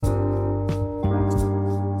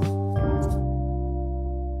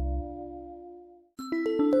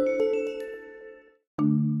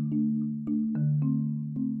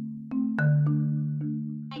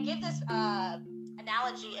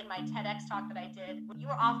my TEDx talk that I did, you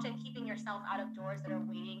are often keeping yourself out of doors that are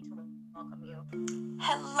waiting to welcome you.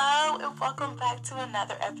 Hello, and welcome back to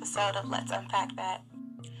another episode of Let's Unpack That.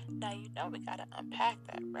 Now you know we gotta unpack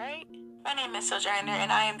that, right? My name is Sojourner,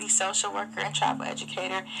 and I am the social worker and travel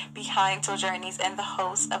educator behind Sojourneys and the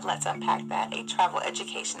host of Let's Unpack That, a travel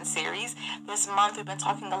education series. This month we've been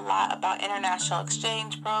talking a lot about international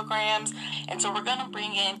exchange programs, and so we're going to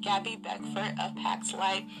bring in Gabby Beckford of Pax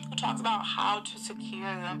Light, who talks about how to secure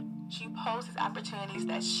them. She posts opportunities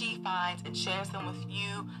that she finds and shares them with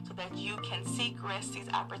you so that you can seek, risk these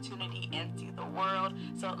opportunities and see the world.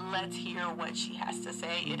 So let's hear what she has to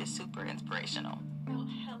say. It is super inspirational. Well,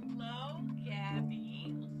 hello,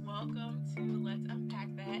 Gabby. Welcome to Let's Unpack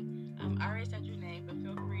That. I already said your name, but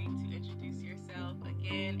feel free to introduce yourself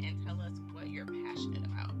again and tell us what you're passionate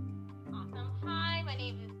about. Awesome. Hi, my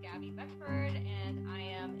name is Gabby Beckford, and I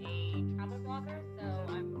am a travel blogger.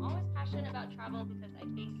 So I'm always passionate about travel because I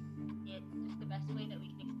think it's just the best way that we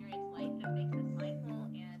can experience life. It makes us mindful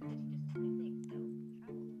and it teaches us new things. So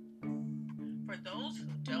travel. For those who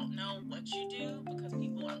don't know what you do, because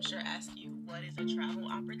people I'm sure ask you, what is a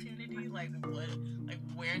travel opportunity?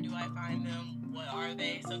 Where do I find them? What are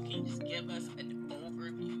they? So can you just give us an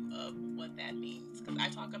overview of what that means? Because I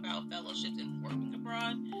talk about fellowships and working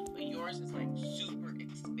abroad, but yours is super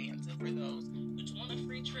expansive for those who just want a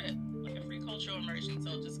free trip, like a free cultural immersion.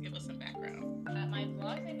 So just give us some background. My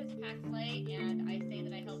blog name is Pax Light, and I say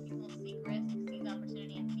that I help people seek risk, seize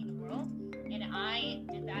opportunity, and see the world. And I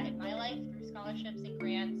did that in my life through scholarships and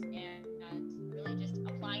grants and really just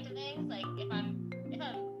applying to things. Like if I'm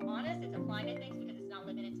honest, it's applying to things because it's not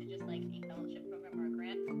limited to just like a fellowship program or a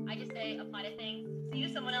grant. I just say apply to things,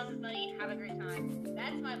 use someone else's money, have a great time.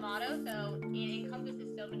 That's my motto. So it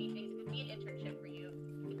encompasses so many things. It could be an internship for you.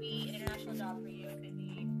 It could be an international job for you. It could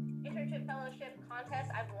be internship, fellowship,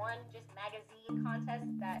 contests. I've won just magazine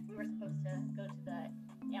contests that we were supposed to go to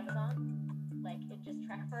the Amazon, it just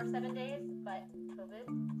trek for 7 days, but COVID.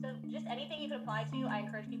 So just anything you can apply to, I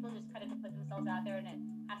encourage people just kind of to put themselves out there, and it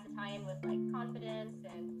has to tie in with confidence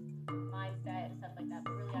and mindset and stuff like that.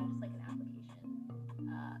 But really, I'm just an application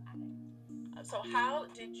addict. So how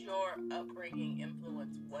did your upbringing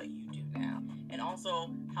influence what you do now? And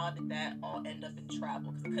also, how did that all end up in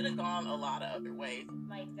travel? Because it could have gone a lot of other ways.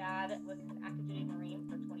 My dad was an active duty Marine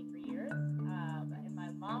for 23 years, and my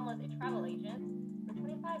mom was a travel agent for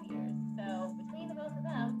 25 years. So between the both of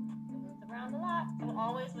them, we moved around a lot. I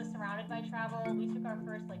always was surrounded by travel. We took our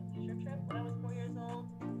first leisure trip when I was 4 years old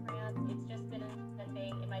to France. It's just been a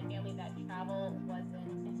thing in my family that travel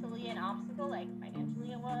wasn't mentally an obstacle,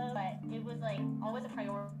 financially it was, but it was always a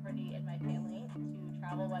priority in my family to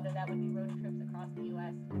travel, whether that would be road trips across the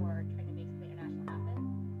U.S. or trying to make something international happen.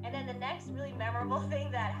 And then the next really memorable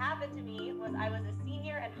thing that happened to me was I was a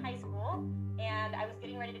senior in high school, and I was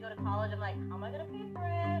getting ready to go to college. I'm like, how am I going to pay for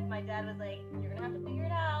it? My dad was like, you're going to have to figure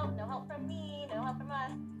it out. No help from me, no help from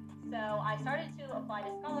us. So I started to apply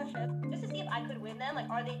to scholarships just to see if I could win them.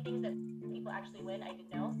 Are they things that people actually win? I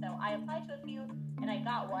didn't know. So I applied to a few, and I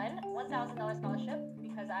got one $1,000 scholarship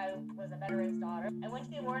because I was a veteran's daughter. I went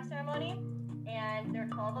to the award ceremony, and there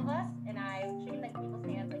were 12 of us, and I shaking people's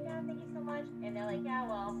hands, yeah, thank you so much. And they're like, yeah,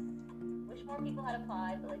 well, wish more people had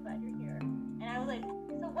applied, but glad you're here. And I was like,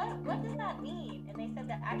 so what does that mean? And they said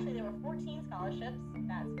that actually there were 14 scholarships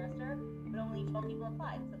that semester, but only 12 people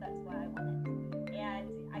applied, so that's why I won it. And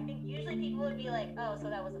I think usually people would be like, oh, so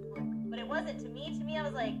that was a fluke. But it wasn't to me. To me, I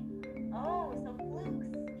was like, oh, so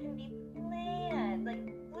flukes can be planned.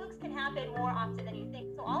 Flukes can happen more often than you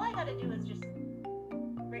think. So all I gotta do is just,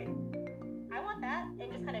 great, I want that,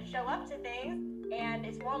 and just kind of show up to things. And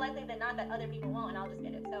it's more likely than not that other people won't, and I'll just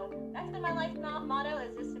get it. So that's been my life motto,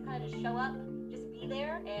 is just to kind of just show up, just be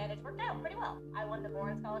there, and it's worked out pretty well. I won the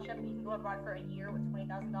Boren Scholarship. You can go abroad for a year with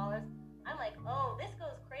 $20,000. I'm like, oh, this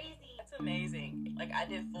goes crazy. That's amazing. I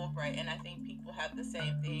did Fulbright, and I think people have the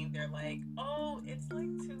same thing. They're like, oh, it's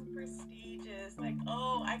too prestigious.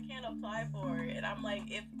 Oh, I can't apply for it. And I'm like,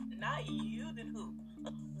 if not you, then who?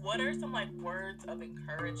 What are some words of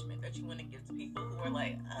encouragement that you want to give to people who are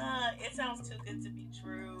like, it sounds too good to be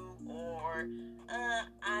true, or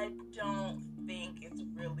I don't think it's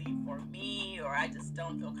really for me, or I just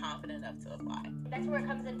don't feel confident enough to apply? That's where it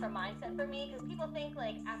comes in for mindset for me, because people think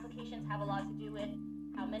applications have a lot to do with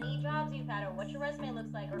how many jobs you've had, or what your resume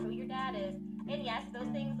looks like, or who your dad is. And yes, those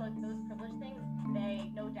things, those privileged things,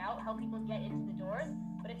 they no doubt help people get into the doors.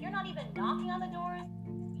 But if you're not even knocking on the doors,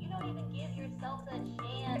 you don't even give yourself a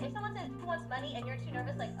chance. If someone says, who wants money, and you're too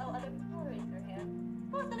nervous, other people raise their hand,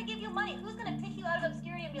 who's going to give you money? Who's going to pick you out of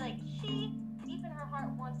obscurity and be like, she, deep in her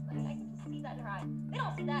heart, wants money? I can just see that in her eyes. They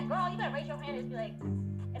don't see that. Girl, you better raise your hand and just be like,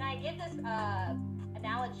 and I give this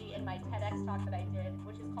analogy in my TEDx talk that I did,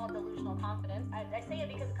 which is called delusional confidence. I say it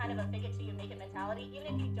because it's kind of a fake it till you make it mentality. Even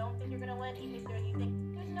if you don't think you're going to win, even if you think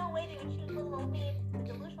there's no way they would choose little old me, the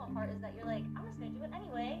delusional part is that you're like, I'm just going to do it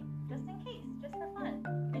anyway, just in case, just for fun.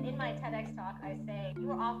 And in my TEDx talk, I say, you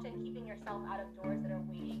are often keeping yourself out of doors that are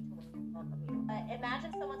waiting to welcome you.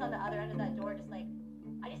 Imagine someone's on the other end of that door just like,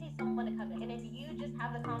 I just need someone to come in. And if you just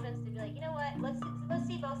have the confidence to be like, you know what, let's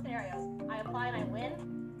see both scenarios. I apply and I win.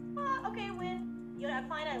 Okay, win. You know, I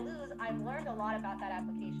apply and I lose. I've learned a lot about that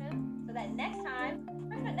application. So that next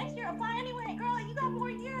year, apply anyway. Girl, you got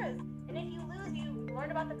more years. And if you lose, you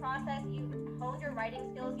learned about the process. You honed your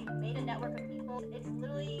writing skills. You've made a network of people. It's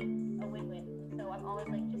literally a win-win. So I'm always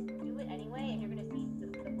like, just do it anyway, and you're going to see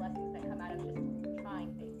the blessings that come out of just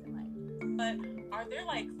trying things in life. But are there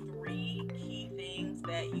like 3 key things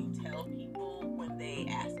that you tell people when they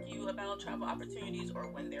ask you about travel opportunities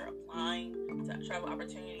or when they're applying to travel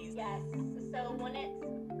opportunities? Yes. So when it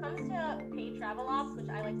comes to paid travel ops, which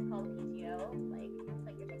I like to call PTO, like it's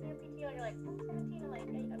like you're taking your PTO and you're like, I'm 17, I'm like,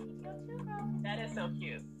 yeah, you got PTO too, girl. That is so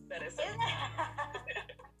cute. That is so cute.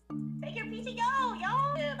 Take your PTO,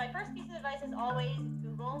 y'all. My first piece of advice is always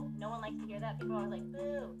Google. No one likes to hear that. People are always like,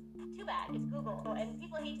 boo. Too bad, it's Google. And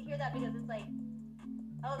people hate to hear that because it's like,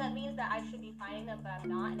 oh, that means that I should be finding them, but I'm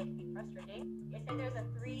not, and it can be frustrating. I say there's a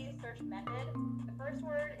 3 search method. The first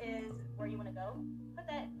word is where you want to go.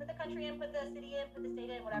 Put the country in, put the city in, put the state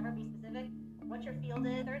in, whatever, be specific. What your field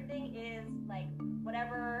is. Third thing is like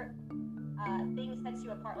whatever thing sets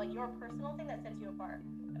you apart, like your personal thing that sets you apart.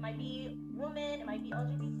 It might be woman, it might be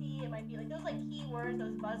LGBT, it might be like those like keywords,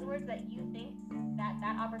 those buzzwords that you think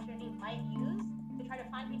that opportunity might use to try to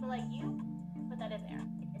find people like you. Put that in there.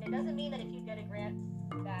 And it doesn't mean that if you get a grant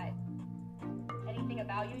that anything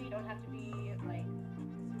about you don't have to be like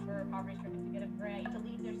super poverty stricken to get a grant. You have to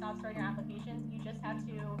leave your soft start in your applications. You just have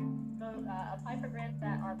to go apply for grants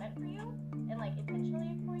that are meant for you and like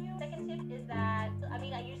intentionally for you. Second tip is that,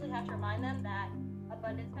 I usually have to remind them that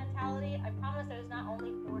abundance mentality. I promise there's not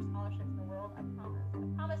only 4 scholarships in the world. I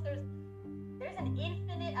promise there's an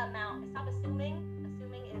infinite amount. Stop assuming.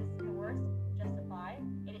 Assuming is the worst. Just apply.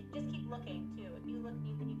 And just keep looking too. If you look and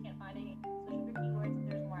you think you can't find any social keywords,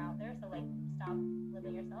 there's more out there. So like stop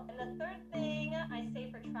limiting yourself. And the third thing I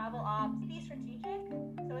say for travel ops, be strategic.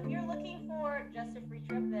 So if you're looking for just a free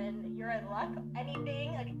trip, then you're in luck.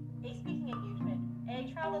 Anything like a speaking engagement,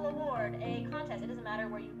 a travel award, a contest, it doesn't matter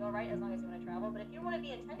where you go, right? As long as you want to travel. But if you want to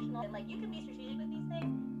be intentional, then like you can be strategic with these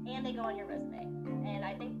things and they go on your resume. And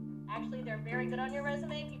I think actually they're very good on your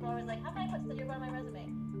resume. People are always like, how can I put Study Abroad on my resume?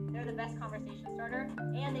 They're the best conversation starter,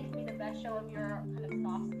 and they can be the best show of your kind of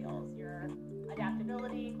soft skills, your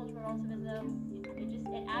adaptability, cultural relativism.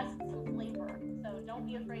 It adds some flavor. So don't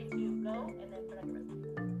be afraid to go and then put on your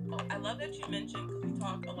resume. Oh, I love that you mentioned, because we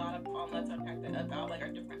talk a lot on Let's Unpack That about like our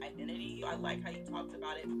different identity. I like how you talked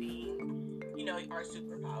about it being, our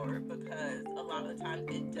superpower, because a lot of the times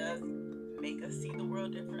it does make us see the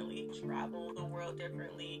world differently, travel the world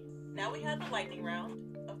differently. Now we have the lightning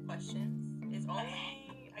round of questions. It's only,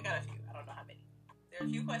 I got a few, I don't know how many. There are a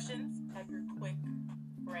few questions. Have your quick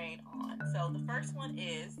brain on. So the first one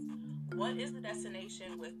is, what is the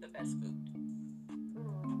destination with the best food?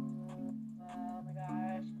 Oh my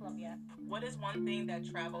gosh, Colombia. What is one thing that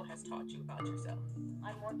travel has taught you about yourself?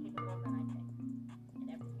 I'm more capable than I think in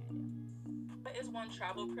everything I do. What is one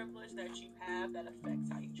travel privilege that you have that affects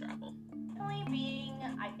how you travel? Definitely being,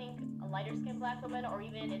 I think, a lighter skinned Black woman, or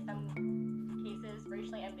even in some cases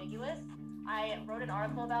racially ambiguous. I wrote an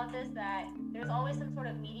article about this, that there's always some sort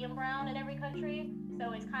of medium brown in every country,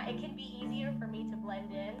 so it can be easier for me to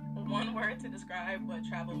blend in. One word to describe what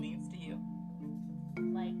travel means to you.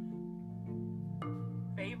 Life.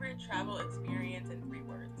 Favorite travel experience in 3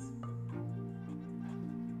 words.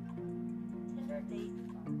 Tinder date.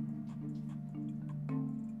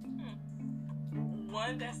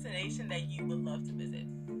 One destination that you would love to visit.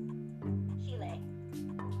 Chile.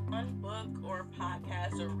 One book or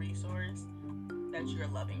podcast or resource that you're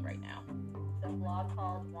loving right now. It's a blog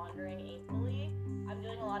called Wandering Aimfully. I'm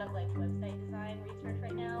doing a lot of like website design research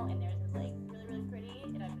right now, and theirs is like really, really pretty,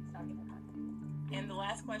 and I've been stalking the content. And the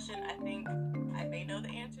last question, I think I may know the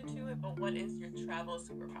answer to it, but what is your travel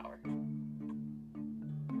superpower?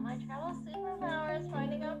 My travel superpower is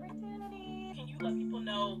finding opportunities. Can you let people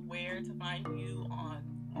know where to find you on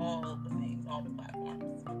all the things, all the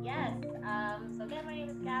platforms? Yes. So again, my name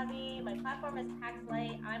is Gabby. My platform is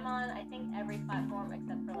Paxlight. I'm on, I think, every platform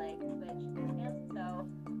except for like Twitch. So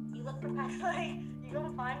if you look for Paxlight, you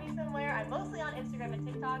go find me somewhere. I'm mostly on Instagram and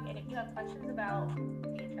TikTok. And if you have questions about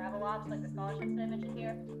the travel ops, like the scholarships that I mentioned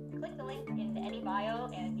here, click the link in any bio,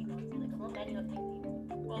 and you go see like a little menu of things you can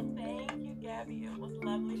do. Well, thank you, Gabby. It was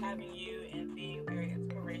lovely having you and being very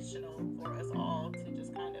inspirational for us all to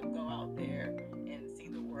just kind of go out there and see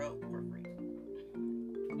the world for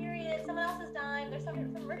free. Period. Someone else is dying. There's some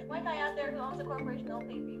rich white guy out there who owns a corporation. Don't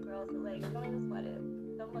pay for you, girl. So like, don't even sweat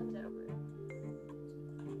it. Don't look it over it.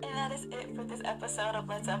 And that is it for this episode of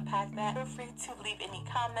Let's Unpack That. Feel free to leave any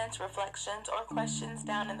comments, reflections, or questions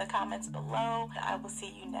down in the comments below. I will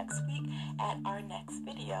see you next week at our next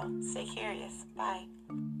video. Stay curious. Bye.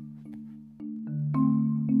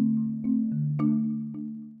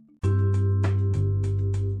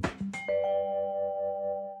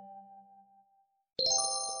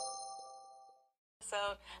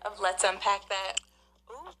 Of Let's Unpack That.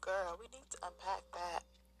 Ooh, girl, we need to unpack that.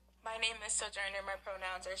 My name is Sojourner, my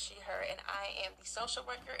pronouns are she, her, and I am the social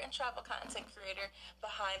worker and travel content creator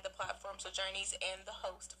behind the platform Sojourn.ie and the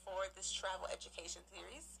host for this travel education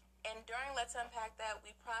series. And during Let's Unpack That,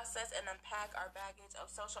 we process and unpack our baggage of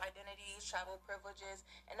social identities, travel privileges,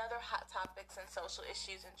 and other hot topics and social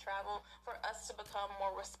issues in travel for us to become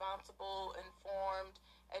more responsible, informed,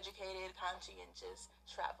 educated, conscientious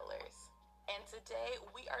travelers. And today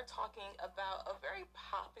we are talking about a very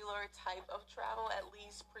popular type of travel, at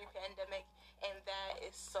least pre-pandemic, and that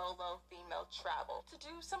is solo female travel. To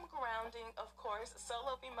do some grounding, of course,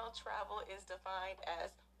 solo female travel is defined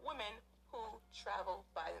as women who travel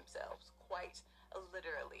by themselves, quite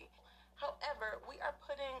literally. However, we are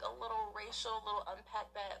putting a little racial, little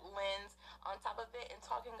unpack that lens on top of it and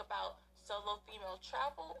talking about solo female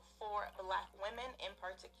travel for Black women in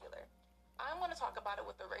particular. I want to talk about it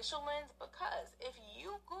with the racial lens because if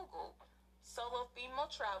you Google solo female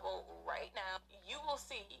travel right now, you will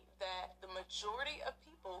see that the majority of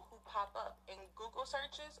people who pop up in Google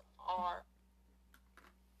searches are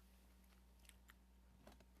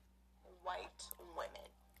white women.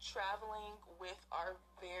 Traveling with our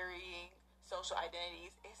varying social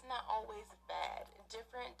identities is not always bad.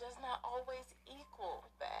 Different does not always equal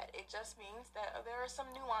bad. It just means that there are some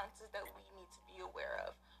nuances that we need to be aware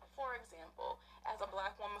of. For example, as a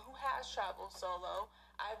Black woman who has traveled solo,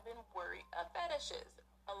 I've been worried of fetishes.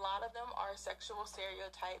 A lot of them are sexual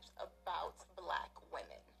stereotypes about Black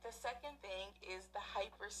women. The second thing is the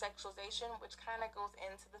hypersexualization, which kind of goes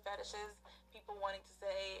into the fetishes. People wanting to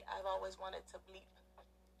say, I've always wanted to bleep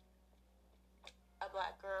a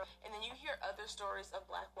Black girl. And then you hear other stories of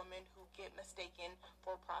Black women who get mistaken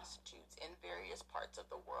for prostitutes in various parts of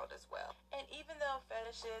the world as well. And even though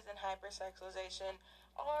fetishes and hypersexualization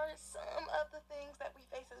are some of the things that we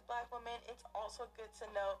face as Black women, it's also good to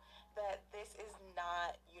know that this is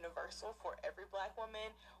not universal for every Black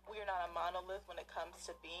woman. We are not a monolith when it comes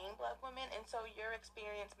to being Black women, and so your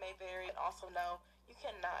experience may vary. And also know you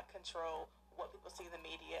cannot control what people see in the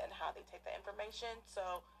media and how they take that information.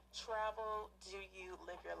 So travel, do you,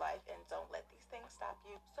 live your life, and don't let these things stop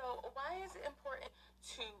you. So why is it important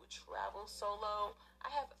to travel solo?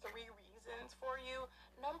 I have 3 reasons for you.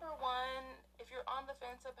 Number 1, if you're on the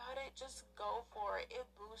fence about it, just go for it. It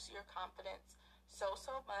boosts your confidence so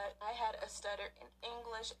much. I had a stutter in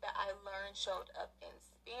English that I learned showed up in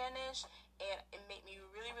Spanish, and it made me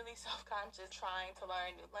really self-conscious trying to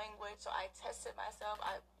learn a new language. So I tested myself.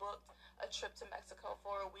 I booked a trip to Mexico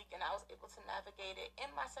for a week, and I was able to navigate it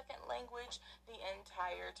in my second language the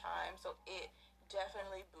entire time. So it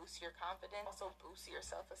definitely boosts your confidence, also boosts your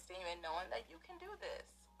self-esteem and knowing that you can do this.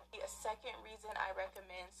 The second reason I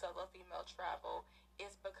recommend solo female travel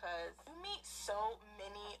is because you meet so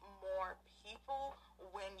many more people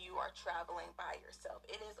when you are traveling by yourself.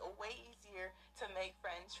 It is way easier to make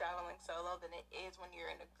friends traveling solo than it is when you're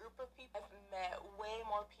in a group of people. I've met way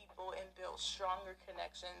more people and built stronger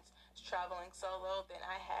connections traveling solo than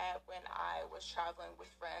I had when I was traveling with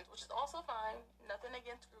friends, which is also fine. Nothing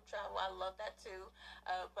against group travel. I love that too.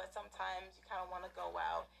 But sometimes you kind of want to go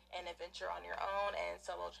out and adventure on your own, and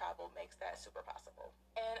solo travel makes that super possible.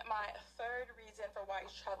 And my third reason for why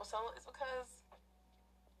you travel solo is because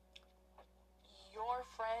your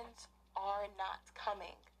friends are not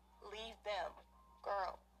coming. Leave them.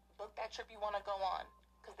 Girl, book that trip you want to go on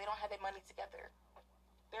because they don't have their money together.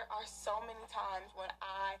 There are so many times when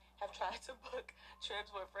I have tried to book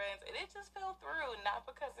trips with friends and it just fell through, not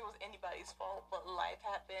because it was anybody's fault, but life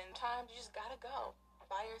happened. Times you just gotta go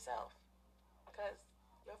by yourself because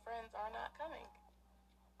your friends are not coming.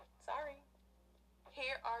 Sorry.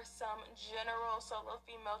 Here are some general solo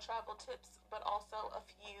female travel tips, but also a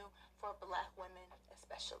few for Black women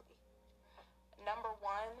especially. Number 1,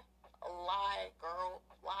 lie, girl.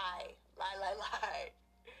 Lie.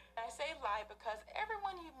 I say lie because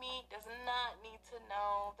everyone you meet does not need to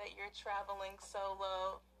know that you're traveling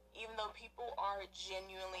solo. even though people are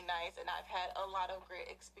genuinely nice, and I've had a lot of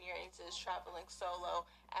great experiences traveling solo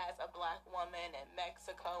as a Black woman in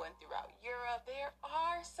Mexico and throughout Europe, there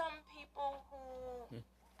are some people who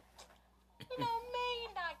may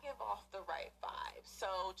not give off the right vibe.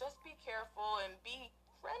 So just be careful and be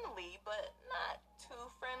friendly, but not too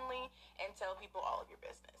friendly, and tell people all of your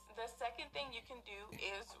business. The second thing you can do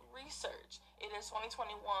is research. It is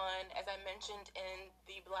 2021. As I mentioned in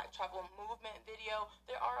the Black Travel Movement video,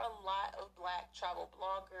 there are a lot of Black travel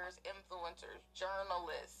bloggers, influencers,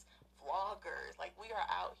 journalists, vloggers. Like, we are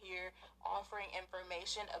out here offering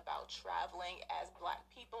information about traveling as Black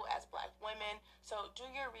people, as Black women. So do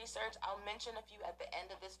your research. I'll mention a few at the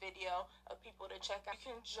end of this video of people to check out.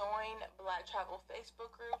 You can join Black travel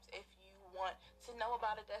Facebook groups if you want to know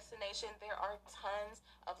about a destination. There are tons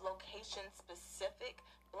of location specific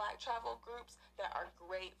Black travel groups that are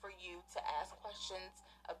great for you to ask questions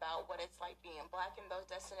about what it's like being Black in those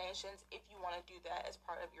destinations, if you want to do that as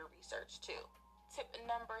part of your research too. Tip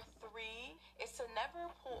number 3 is to never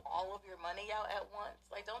pull all of your money out at once.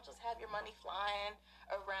 Like, don't just have your money flying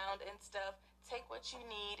around and stuff. Take what you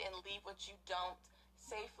need and leave what you don't.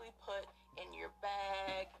 Safely put in your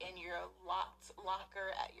bag, in your locked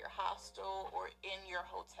locker at your hostel, or in your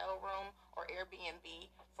hotel room or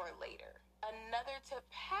Airbnb for later. Another tip,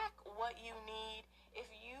 pack what you need.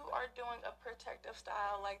 If you are doing a protective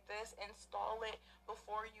style like this, install it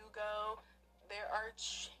before you go. There are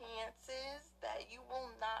chances that you will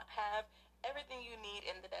not have everything you need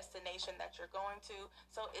in the destination that you're going to.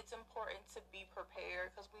 So it's important to be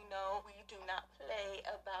prepared, because we know we do not play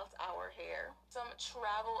about our hair. Some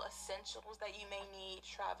travel essentials that you may need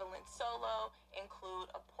traveling solo include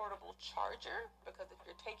a portable charger, because if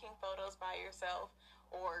you're taking photos by yourself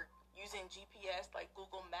or using GPS like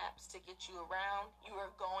Google Maps to get you around, you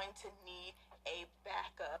are going to need a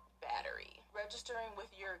backup battery. Registering with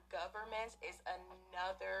your government is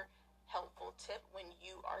another helpful tip when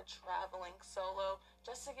you are traveling solo,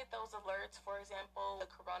 just to get those alerts. For example, the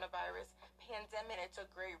coronavirus pandemic, it's a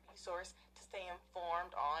great resource to stay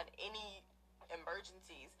informed on any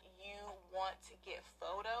emergencies. You want to get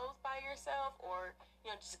photos by yourself, or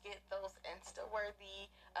just get those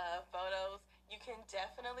Insta-worthy photos. You can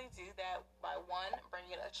definitely do that by 1,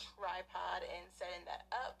 bringing a tripod and setting that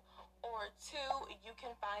up, or 2, you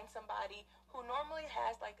can find somebody who normally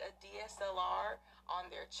has like a DSLR on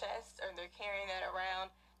their chest, or they're carrying that around,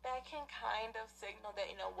 that can kind of signal that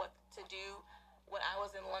what to do. When I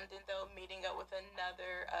was in London, though, meeting up with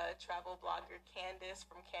another travel blogger, Candace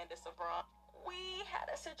from Candace Abroad, we had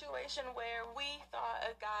a situation where we thought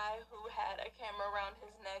a guy who had a camera around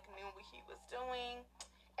his neck knew what he was doing.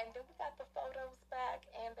 And then we got the photos back,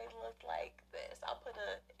 and they looked like this. I'll put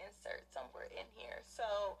an insert somewhere in here.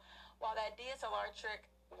 So while that DSLR trick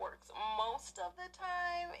works most of the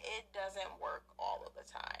time, it doesn't work all of the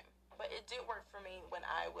time. But it did work for me when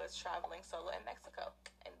I was traveling solo in Mexico.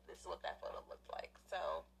 And this is what that photo looked like.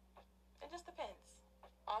 So it just depends.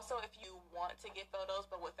 Also, if you want to get photos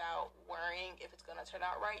but without worrying if it's going to turn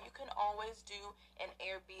out right, you can always do an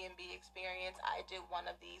Airbnb experience. I did one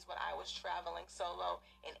of these when I was traveling solo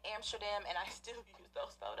in Amsterdam, and I still use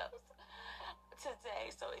those photos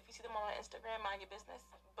today. So if you see them on my Instagram, mind your business.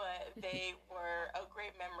 But they were a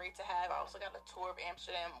great memory to have. I also got a tour of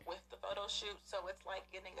Amsterdam with the photo shoot, so it's like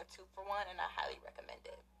getting a 2-for-1, and I highly recommend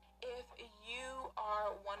it. If you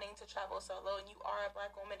are wanting to travel solo and you are a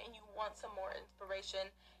Black woman and you want some more inspiration,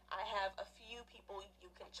 I have a few people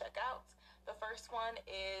you can check out. The first one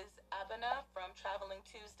is Abena from Traveling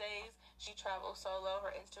Tuesdays. She travels solo. Her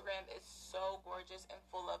Instagram is so gorgeous and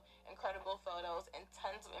full of incredible photos and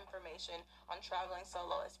tons of information on traveling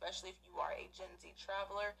solo, especially if you are a Gen Z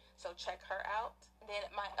traveler. So check her out. Then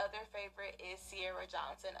my other favorite is Sierra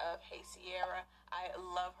Johnson of Hey Sierra. I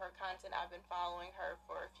love her content. I've been following her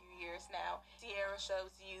for a few years now. Sierra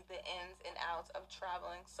shows you the ins and outs of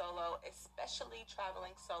traveling solo, especially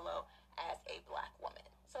traveling solo as a Black woman.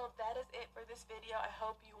 So that is it for this video. I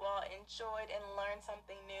hope you all enjoyed and learned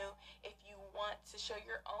something new. If you want to share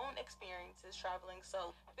your own experiences traveling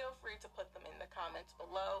solo, feel free to put them in the comments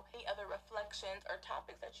below. Any other reflections or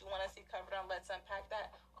topics that you want to see covered on Let's Unpack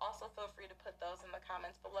That, also feel free to put those in the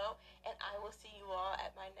comments below. And I will see you all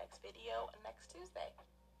at my next video next Tuesday.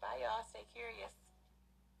 Bye, y'all. Stay curious.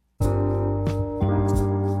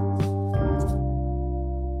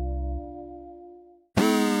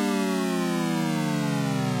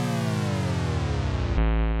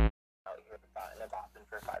 In Boston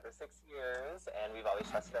for 5 or 6 years, and we've always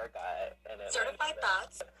trusted our gut. And certified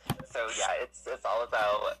thoughts. So yeah, it's all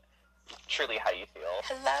about truly how you feel.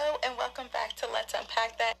 Hello, and welcome back to Let's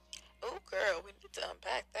Unpack That. Oh, girl, we need to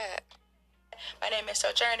unpack that. My name is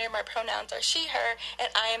Sojourner, my pronouns are she, her, and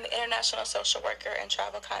I am the international social worker and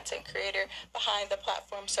travel content creator behind the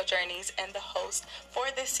platform Sojourn.ie and the host for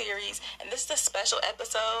this series. And this is a special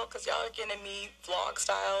episode because y'all are getting me vlog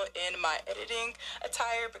style in my editing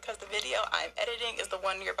attire because the video I'm editing is the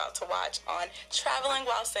one you're about to watch on traveling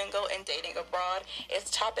while single and dating abroad. It's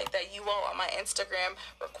a topic that you all on my Instagram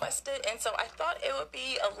requested, and so I thought it would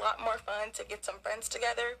be a lot more fun to get some friends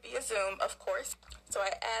together via Zoom, of course. So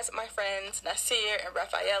I asked my friends Nasir and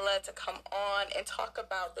Rafaela to come on and talk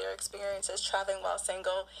about their experiences traveling while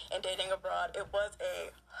single and dating abroad. It was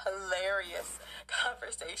a hilarious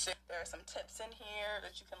conversation. There are some tips in here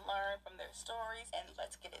that you can learn from their stories, and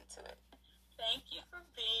let's get into it. Thank you for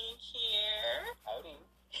being here. Howdy.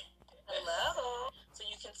 Hello. So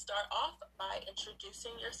you can start off by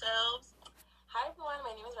introducing yourselves. Hi everyone,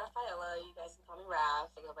 my name is Rafaela. You guys can call me Raf.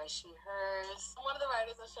 I go by she, hers. I'm one of the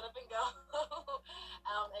writers of Shut Up and Go.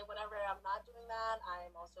 And whenever I'm not doing that,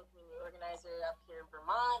 I'm also a community organizer up here in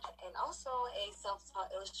Vermont and also a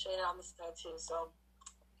self-taught illustrator on the side too. So,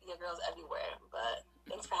 your girl's everywhere. But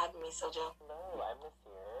thanks for having me, Sojo. Hello, I'm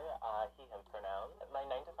Nasir, he, him pronouns. My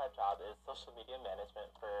 9-to-5 job is social media management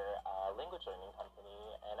for a language learning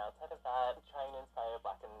company. And outside of that, trying to inspire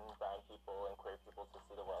Black and brown people and queer people to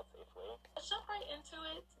see the world safely. Let's jump right into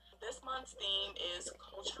it. This month's theme is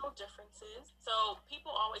cultural differences. So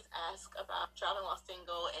people always ask about traveling while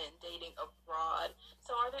single and dating abroad.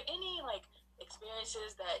 So are there any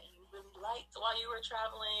experiences that you really liked while you were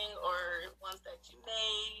traveling, or ones that you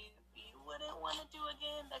wouldn't want to do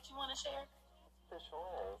again that you want to share? For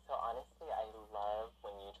sure. So honestly, I love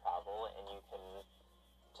when you travel and you can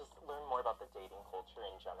just learn more about the dating culture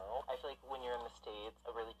in general. I feel like when you're in the States,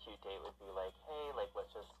 a really cute date would be like, hey,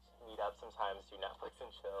 let's just meet up sometimes, do Netflix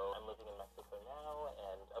and chill. I'm living in Mexico now,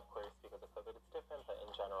 and of course, because of COVID, it's different, but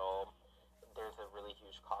in general, there's a really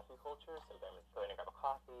huge coffee culture, so going to grab a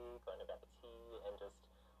coffee, going to grab a tea, and just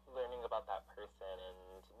learning about that person and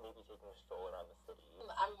maybe taking a stroll around the city.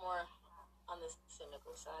 I'm more on the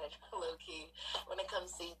cynical side, low-key. When it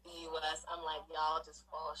comes to the U.S., I'm like, y'all just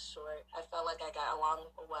fall short. I felt like I got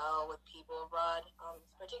along well with people abroad,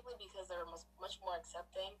 particularly because they're much more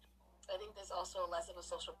accepting. I think there's also less of a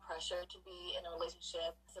social pressure to be in a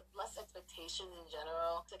relationship, less expectations in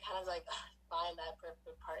general to kind of find that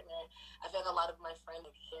perfect partner. I feel like a lot of my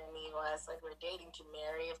friends here in the U.S., we're dating to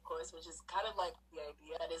marry, of course, which is kind of the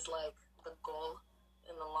idea that is the goal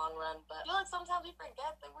in the long run, but I feel like sometimes we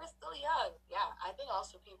forget that we're still young. Yeah, I think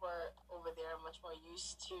also people are over there much more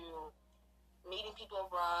used to meeting people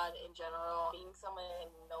abroad in general, meeting someone and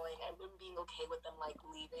knowing and being okay with them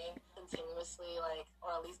leaving continuously,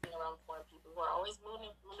 or at least being around foreign people who are always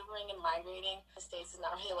maneuvering and migrating. The States is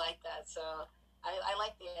not really like that, so I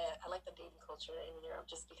like the dating culture in Europe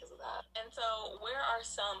just because of that. And so where are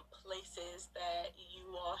some places that you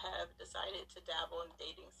all have decided to dabble in the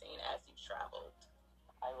dating scene as you've traveled?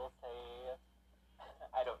 I will say,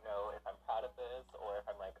 I don't know if I'm proud of this or if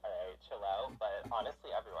I'm all right, chill out, but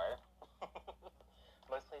honestly, everywhere.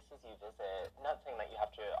 Most places you visit, not saying that you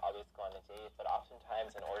have to always go on a date, but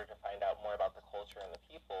oftentimes in order to find out more about the culture and the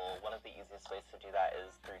people, one of the easiest ways to do that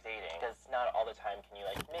is through dating. Because not all the time can you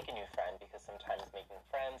make a new friend, because sometimes making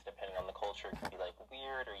friends, depending on the culture, can be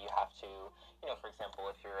weird, or you have to, for example,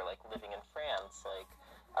 if you're living in France,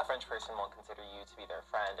 a French person won't consider you to be their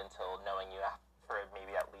friend until knowing you for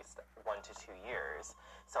maybe at least 1 to 2 years.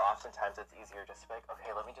 So oftentimes it's easier just to be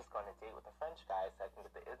okay, let me just go on a date with a French guy so I can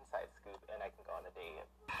get the inside scoop and I can go on a date.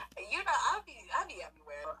 I'll be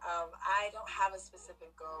everywhere. I don't have a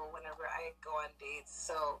specific goal whenever I go on dates,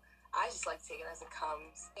 so I just like to take it as it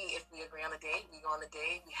comes. If we agree on a date, we go on a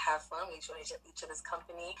date, we have fun, we enjoy each other's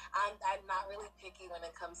company. I'm not really picky when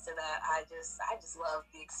it comes to that. I just love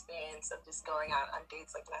the experience of just going on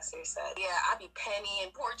dates, like Nasir said. Yeah, I'd be Penny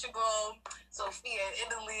in Portugal, Sophia in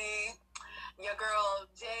Italy, your girl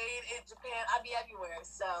Jade in Japan. I'd be everywhere.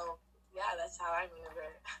 So yeah, that's how I remember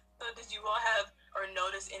it. So did you all have or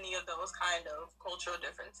notice any of those kind of cultural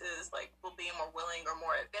differences, people being more willing or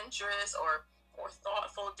more adventurous or more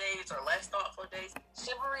thoughtful dates or less thoughtful dates?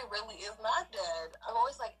 Chivalry really is not dead. I've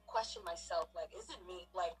always questioned myself, is it me?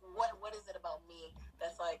 What is it about me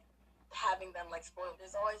that's having them spoiled?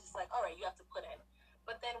 There's always just all right, you have to put in.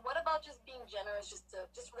 But then what about just being generous just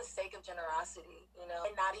for the sake of generosity, and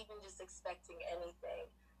not even just expecting anything?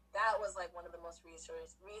 That was one of the most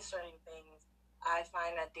reassuring things. I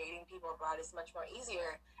find that dating people abroad is much more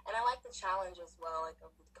easier. And I like the challenge as well, of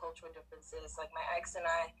the cultural differences. My ex and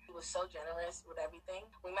I, he was so generous with everything.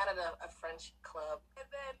 We met at a French club. And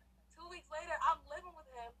then 2 weeks later, I'm living with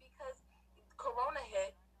him because Corona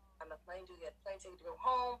hit. And the plane ticket to go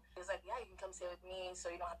home. He was like, yeah, you can come stay with me so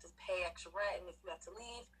you don't have to pay extra rent. And if you have to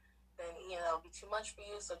leave, then, it'll be too much for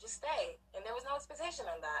you. So just stay. And there was no expectation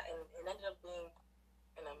on that. And it ended up being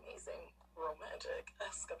an amazing romantic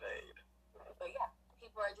escapade. But yeah,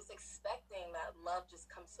 people are just expecting that love just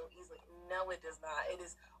comes so easily. No, it does not. It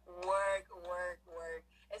is work, work, work.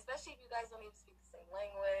 Especially if you guys don't even speak the same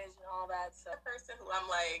language and all that. So, a person who I'm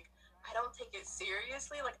like, I don't take it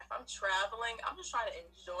seriously. Like, if I'm traveling, I'm just trying to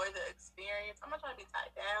enjoy the experience. I'm not trying to be tied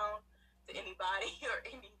down to anybody or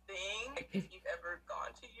anything. Like, if you've ever gone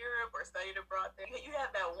to Europe or studied abroad, then you have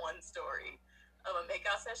that one story of a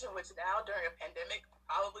makeout session, which now during a pandemic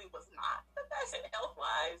probably was not the best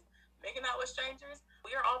health-wise. Making out with strangers.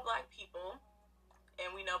 We are all Black people, and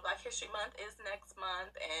we know Black History Month is next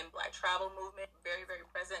month, and Black travel movement very, very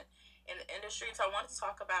present in the industry. So I wanted to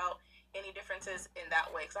talk about any differences in that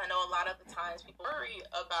way, because I know a lot of the times people worry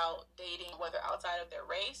about dating, whether outside of their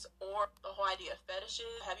race or the whole idea of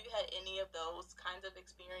fetishes. Have you had any of those kinds of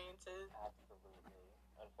experiences? Absolutely.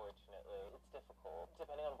 Unfortunately, it's difficult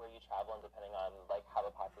depending on where you travel and depending on like how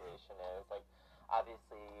the population is. Like,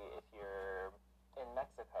 obviously, if you're in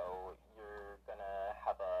Mexico, you're gonna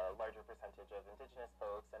have a larger percentage of indigenous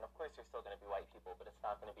folks, and of course you're still gonna be white people, but it's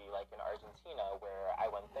not gonna be like in Argentina, where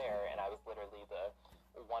I went there and I was literally the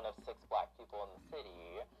one of 6 Black people in the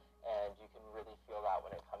city, and you can really feel that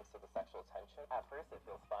when it comes to the sexual tension. At first it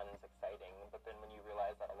feels fun, it's exciting, but then when you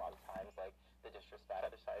realize that a lot of times like the disrespect,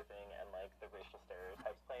 fetishizing, and like the racial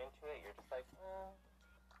stereotypes play into it, you're just like,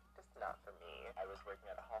 just not for me. I was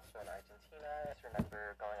working at a hostel in Argentina. I just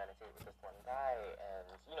remember going on a date with this one guy, and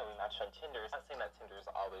we matched on Tinder. I'm not saying that Tinder is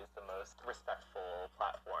always the most respectful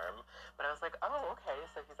platform, but I was like, oh, okay,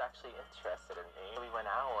 so he's actually interested in me. We went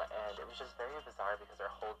out, and it was just very bizarre because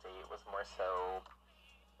our whole date was more so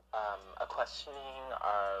a questioning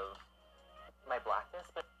of my Blackness,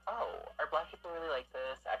 but are Black people really like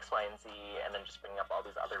this, X, Y, and Z, and then just bringing up all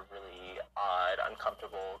these other really odd,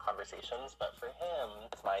 uncomfortable conversations. But for him,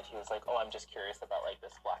 his mind, he was like, I'm just curious about like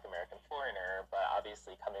this Black American foreigner, but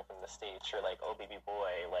obviously coming from the States, you're like, oh baby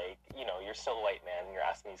boy, like, you're still a white man and you're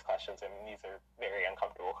asking these questions, and these are very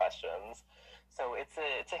uncomfortable questions. So it's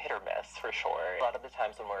a hit or miss for sure. A lot of the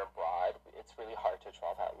times when we're abroad, it's really hard to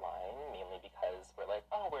draw that line, mainly because we're like,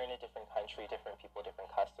 we're in a different country, different people, different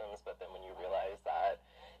customs. But then when you realize that,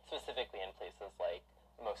 specifically in places like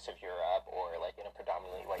most of Europe or like in a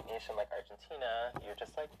predominantly white nation like Argentina, you're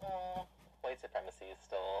just like, white supremacy is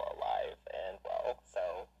still alive and well,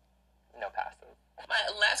 so no passes. My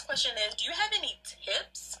last question is, do you have any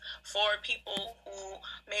tips for people who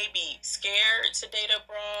may be scared to date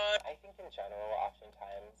abroad? I think in general,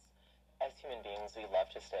 oftentimes, as human beings, we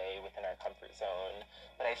love to stay within our comfort zone.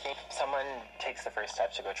 But I think if someone takes the first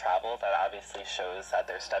step to go travel, that obviously shows that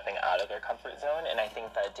they're stepping out of their comfort zone. And I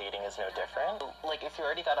think that dating is no different. Like, if you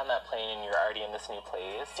already got on that plane and you're already in this new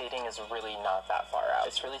place, dating is really not that far out.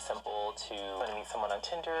 It's really simple to meet someone on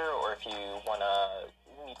Tinder, or if you want to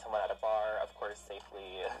meet someone at a bar, of course,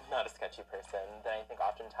 safely, not a sketchy person, then I think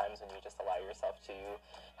oftentimes when you just allow yourself to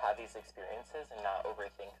have these experiences and not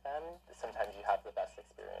overthink them, sometimes you have the best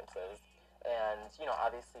experiences. And,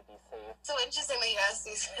 obviously be safe. So interesting that you asked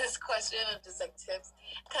this question of just like tips,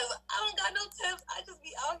 because I don't got no tips. I just be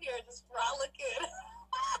out here just frolicking.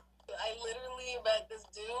 I literally met this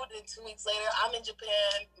dude, and 2 weeks later, I'm in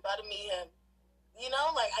Japan, about to meet him.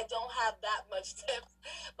 I don't have that much tips.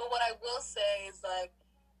 But what I will say is, like,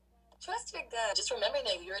 trust your gut. Just remember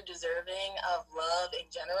that you're deserving of love in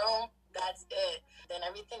general. That's it. Then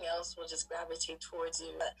everything else will just gravitate towards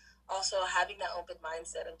you. But also having that open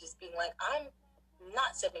mindset of just being like, I'm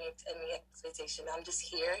not setting any expectation. I'm just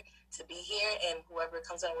here to be here, and whoever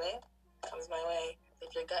comes my way, comes my way.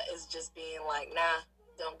 If your gut is just being like, nah,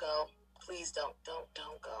 don't go. Please don't go.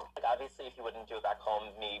 Like, obviously, if you wouldn't do it back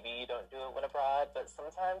home, maybe you don't do it when abroad. But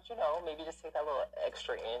sometimes, maybe just take that little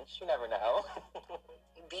extra inch. You never know.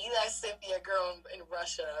 Be that Cynthia girl in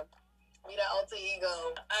Russia. Be that alter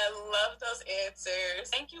ego. I love those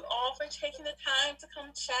answers. Thank you all for taking the time to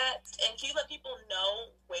come chat. And can you let people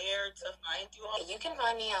know where to find you all? You can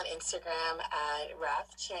find me on Instagram at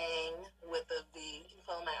Raf Chang with a V. You can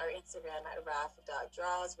follow our Instagram at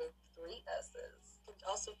raf.draws with 3 S's. You can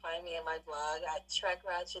also find me in my blog at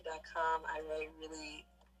trekratchet.com. I write really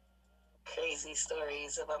crazy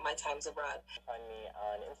stories about my times abroad. Find me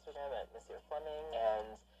on Instagram at Monsieur Fleming,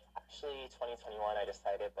 and actually 2021 I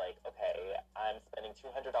decided, like, okay, I'm spending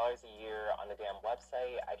 $200 a year on a damn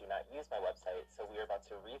website. I do not use my website, so we are about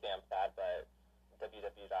to revamp that, but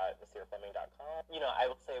www.monsieurfleming.com. I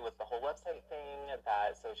will say with the whole website thing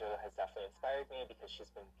that Sojo has definitely inspired me, because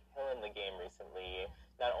she's been killing the game recently.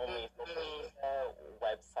 Not only social media,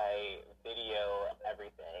 website, video,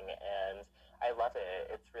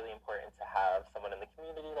 it's really important to have someone in the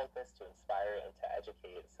community like this to inspire and to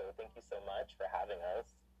educate. So thank you so much for having us.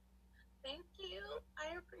 Thank you.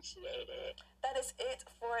 I appreciate it. That is it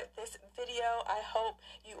for this video. I hope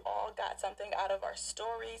you all got something out of our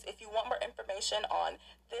stories. If you want more information on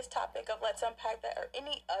this topic of Let's Unpack That or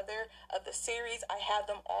any other of the series, I have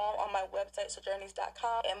them all on my website,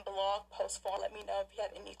 Sojourn.ie, and blog post form. Let me know if you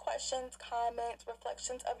have any questions, comments,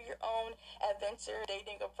 reflections of your own adventure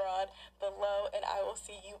dating abroad below, and I will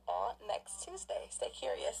see you all next Tuesday. Stay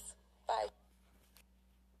curious. Bye.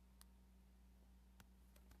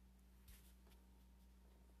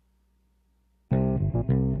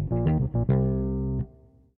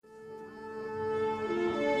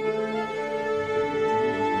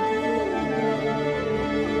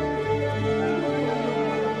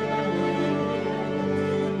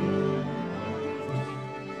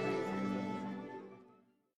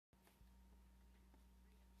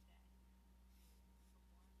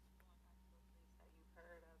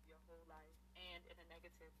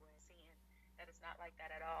 Not like that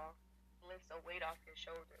at all. Lifts a weight off your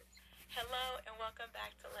shoulders. Hello and welcome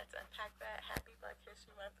back to Let's Unpack That. Happy Black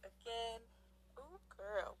History Month again. Ooh,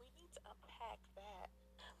 girl, we need to unpack that.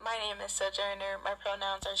 My name is Sojourner. My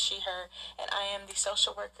pronouns are she, her, and I am the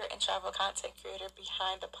social worker and travel content creator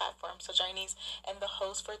behind the platform Sojourn.ie and the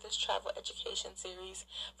host for this travel education series.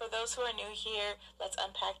 For those who are new here, Let's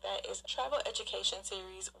Unpack That is a travel education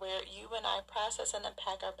series where you and I process and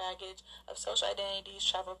unpack our baggage of social identities,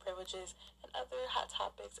 travel privileges, and other hot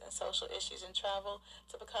topics and social issues in travel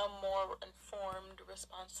to become more informed,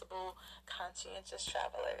 responsible, conscientious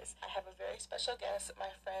travelers. I have a very special guest, my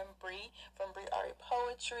friend Bree from Bree Ari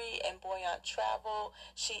Poetry and Buoyant Travel.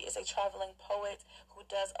 She is a traveling poet who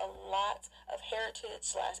does a lot of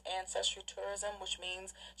heritage/ancestry tourism, which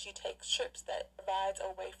means she takes trips that provides a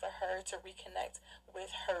way for her to reconnect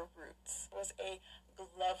with her roots. It was a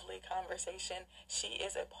lovely conversation. She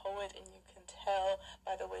is a poet, and you can tell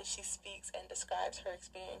by the way she speaks and describes her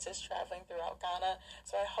experiences traveling throughout Ghana.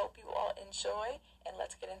 So I hope you all enjoy, and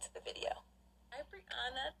let's get into the video. Hi,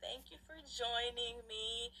 Brianna. Thank you for joining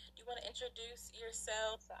me. Do you want to introduce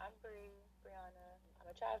yourself? So I'm Brianna. I'm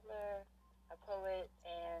a traveler, a poet,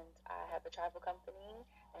 and I have a travel company,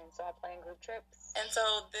 and so I plan group trips. And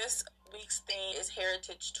so this week's theme is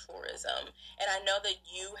heritage tourism. And I know that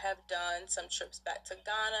you have done some trips back to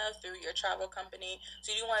Ghana through your travel company.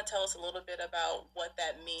 So do you want to tell us a little bit about what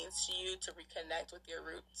that means to you to reconnect with your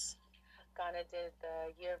roots? Ghana did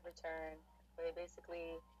the Year of Return, where they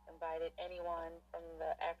basically invited anyone from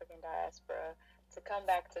the African diaspora to come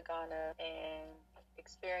back to Ghana and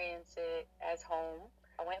experience it as home.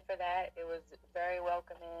 I went for that. It was very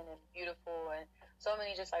welcoming and beautiful, and so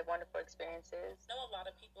many just like wonderful experiences. I know a lot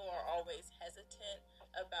of people are always hesitant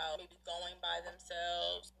about maybe going by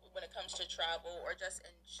themselves when it comes to travel, or just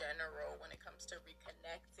in general when it comes to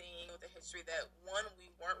reconnecting with the history that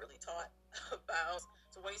we weren't really taught about.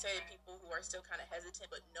 So what do you say to people who are still kind of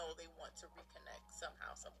hesitant but know they want to reconnect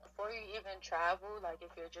somehow, somewhere? Before you even travel, like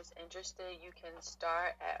if you're just interested, you can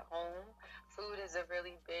start at home. Food is a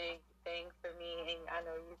really big thing for me, and I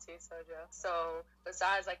know you too, Sojo. So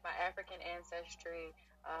besides like my African ancestry,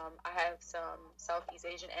 I have some Southeast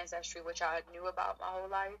Asian ancestry, which I knew about my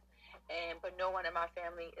whole life. But no one in my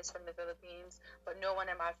family is from the Philippines, but no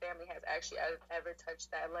one in my family has actually ever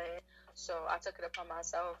touched that land. So I took it upon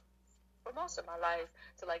myself for most of my life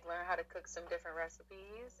to like learn how to cook some different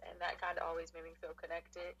recipes, and that kind of always made me feel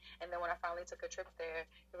connected. And then when I finally took a trip there,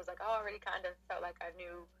 it was like I already kind of felt like I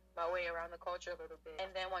knew my way around the culture a little bit.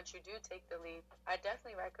 And then once you do take the leap, I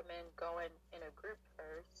definitely recommend going in a group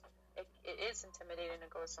first. It is intimidating to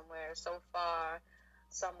go somewhere so far,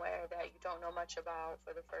 somewhere that you don't know much about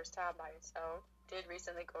for the first time by yourself. Did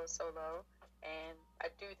recently go solo, and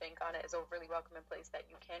I do think Ghana is a really welcoming place that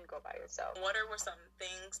you can go by yourself. What were some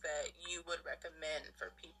things that you would recommend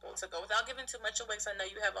for people to go without giving too much away? Because I know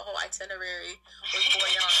you have a whole itinerary with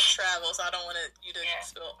Buoyant Travel, so I don't want you to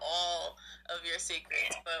spill all of your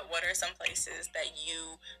secrets. But what are some places that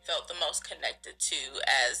you felt the most connected to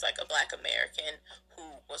as like a Black American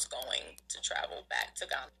who was going to travel back to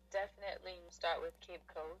Ghana? Definitely start with Cape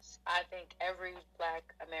Coast. I think every Black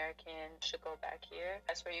American should go back here.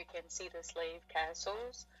 That's where you can see the slave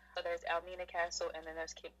castles. So there's Elmina Castle, and then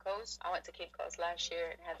there's Cape Coast. I went to Cape Coast last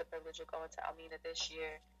year and had the privilege of going to Elmina this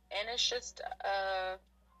year. And it's just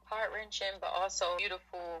heart-wrenching, but also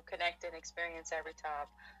beautiful, connecting experience every time.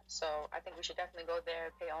 So I think we should definitely go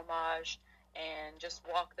there, pay homage, and just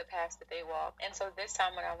walk the paths that they walk. And so this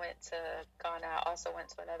time when I went to Ghana, I also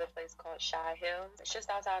went to another place called Shy Hill. It's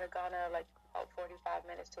just outside of Ghana, like about 45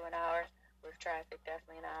 minutes to an hour. with traffic,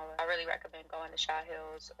 definitely an hour. I really recommend going to Shah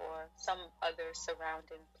Hills or some other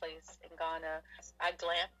surrounding place in Ghana. I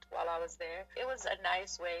glamped while I was there. It was a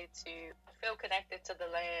nice way to feel connected to the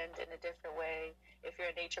land in a different way. If you're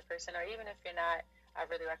a nature person, or even if you're not, I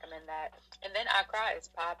really recommend that. And then Accra is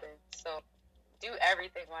popping, so do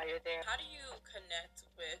everything while you're there. How do you connect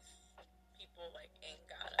with people like in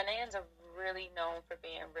Ghana? Ghanaians are really known for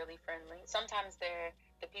being really friendly. Sometimes they're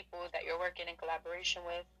the people that you're working in collaboration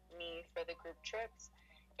with. Me for the group trips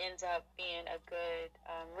ends up being a good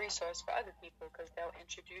resource for other people because they'll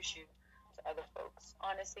introduce you to other folks.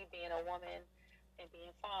 Honestly, being a woman and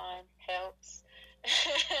being fine helps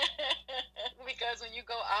because when you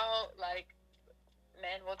go out, like,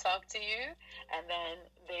 men will talk to you, and then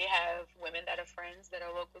they have women that are friends that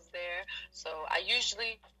are locals there. So I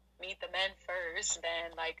usually meet the men first.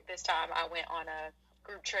 Then, like, this time I went on a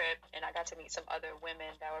group trip and I got to meet some other women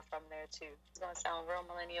that were from there too. It's gonna sound real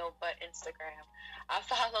millennial, but Instagram. I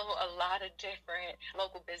follow a lot of different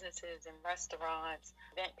local businesses and restaurants,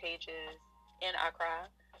 event pages in Accra.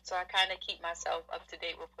 So I kind of keep myself up to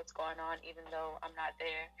date with what's going on, even though I'm not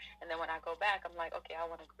there. And then when I go back, I'm like, okay, I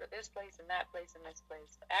want to go to this place and that place and this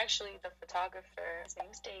place. Actually, the photographer, his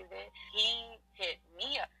name's David, he hit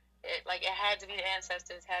me up. It had to be the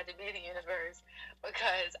ancestors, had to be the universe,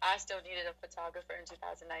 because I still needed a photographer in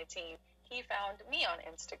 2019. He found me on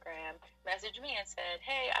Instagram, messaged me and said,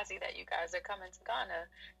 hey, I see that you guys are coming to Ghana.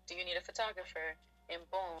 Do you need a photographer? And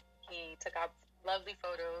boom, he took out lovely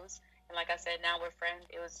photos. And like I said, now we're friends.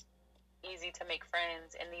 It was easy to make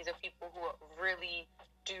friends. And these are people who really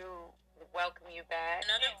do welcome you back.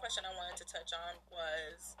 Another question I wanted to touch on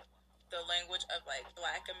was the language of like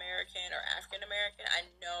Black American or African American. I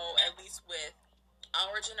know at least with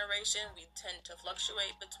our generation, we tend to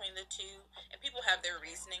fluctuate between the two, and people have their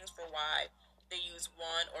reasonings for why they use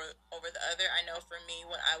one or over the other. I know for me,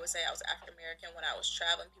 when I would say I was African American, when I was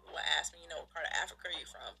traveling, people would ask me, what part of Africa are you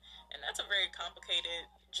from? And that's a very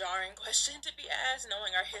complicated, jarring question to be asked,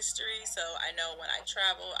 knowing our history. So I know when I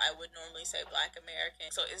travel, I would normally say Black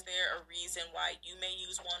American. So is there a reason why you may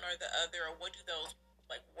use one or the other, or what do those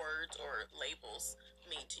like words or labels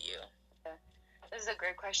mean to you? This is a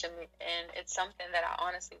great question, and it's something that I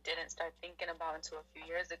honestly didn't start thinking about until a few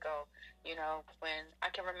years ago. When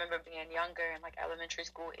I can remember being younger and like elementary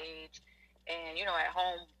school age, and at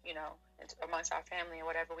home, amongst our family and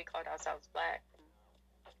whatever, we called ourselves Black.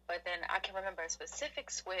 But then I can remember a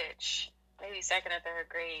specific switch, maybe second or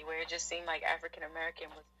third grade, where it just seemed like African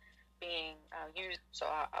American was being used.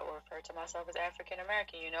 So I will refer to myself as African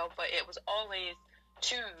American, but it was always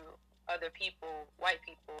to other people, white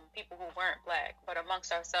people, people who weren't Black, but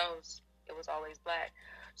amongst ourselves, it was always Black.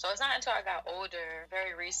 So it's not until I got older,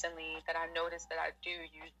 very recently, that I noticed that I do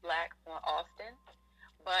use Black more often,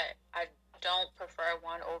 but I don't prefer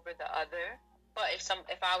one over the other. But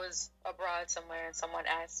if I was abroad somewhere and someone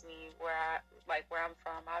asked me where I'm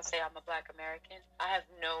from, I'll say I'm a Black American. I have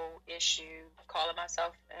no issue calling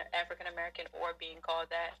myself African American or being called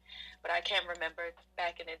that. But I can remember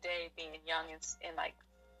back in the day being young and like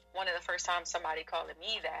one of the first times somebody calling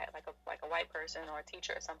me that, like a white person or a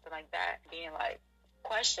teacher or something like that, being like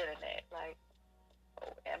questioning it, like,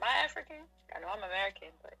 oh, am I African? I know I'm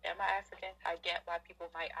American, but am I African? I get why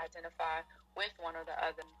people might identify with one or the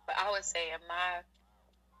other. But I would say in my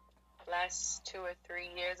last 2 or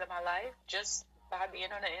 3 years of my life, just by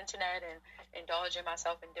being on the internet and indulging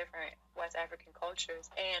myself in different West African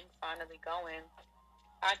cultures and finally going,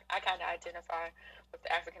 I kind of identify with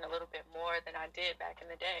African a little bit more than I did back in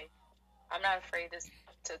the day. I'm not afraid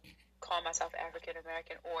to call myself African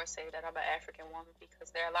American or say that I'm an African woman,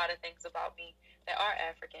 because there are a lot of things about me that are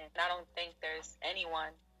African. And I don't think there's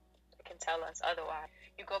anyone that can tell us otherwise.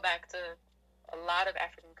 You go back to a lot of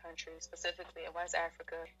African countries, specifically in West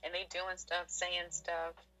Africa, and they doing stuff, saying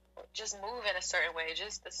stuff, just move in a certain way.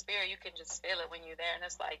 Just the spirit, you can just feel it when you're there, and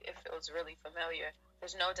it's like it feels really familiar.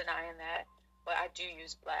 There's no denying that. But I do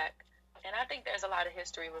use Black, and I think there's a lot of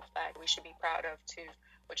history with Black we should be proud of too,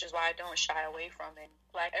 which is why I don't shy away from it.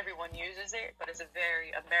 Black, everyone uses it, but it's a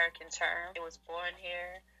very American term. It was born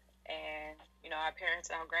here, and our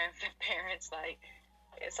parents and our grandparents, like,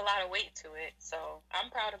 it's a lot of weight to it. So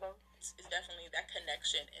I'm proud of both. It's definitely that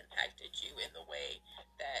connection impacted you in the way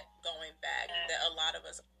that going back, that a lot of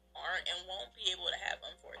us aren't and won't be able to have,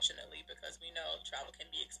 unfortunately, because we know travel can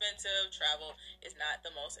be expensive. Travel is not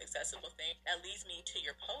the most accessible thing. That leads me to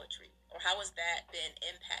your poetry, or how has that been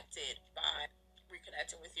impacted by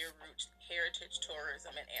reconnecting with your roots, heritage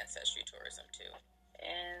tourism and ancestry tourism too?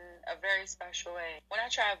 In a very special way. When I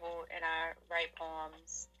travel and I write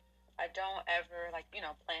poems, I don't ever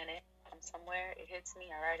plan it. I'm somewhere, it hits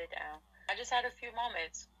me, I write it down. I just had a few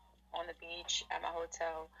moments on the beach at my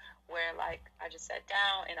hotel where, like, I just sat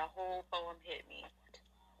down and a whole poem hit me.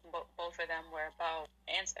 Both of them were about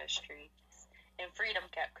ancestry. And freedom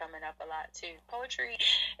kept coming up a lot too. Poetry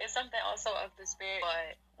is something also of the spirit,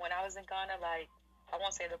 but when I was in Ghana, like, I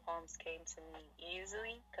won't say the poems came to me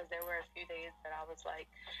easily, because there were a few days that I was like,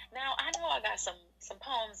 now I know I got some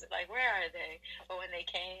poems, like, where are they? But when they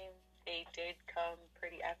came, they did come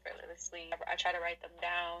pretty effortlessly. I try to write them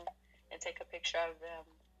down and take a picture of them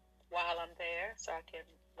while I'm there so I can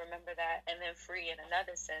remember that, and then free in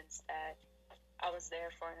another sense that I was there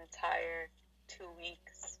for an entire 2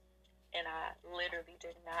 weeks, and I literally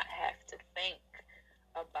did not have to think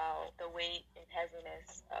about the weight and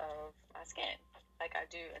heaviness of my skin like I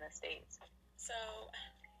do in the States. So,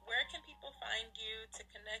 where can people find you, to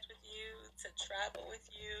connect with you, to travel with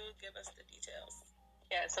you? Give us the details.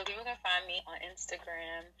 Yeah, so people can find me on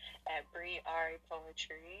Instagram at Bree Ari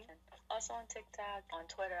Poetry, and also on TikTok. On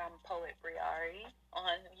Twitter, I'm Poet Bree Ari.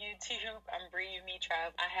 On YouTube, I'm Bree You Me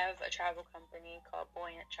Travel. I have a travel company called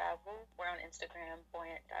Buoyant Travel. We're on Instagram,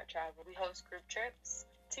 buoyant.travel. We host group trips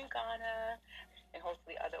to Ghana and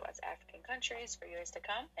hopefully other West African countries for years to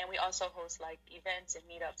come. And we also host like events and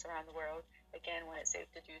meetups around the world, again, when it's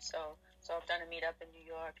safe to do so. So I've done a meetup in New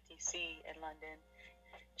York, DC, and London.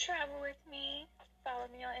 Travel with me. Follow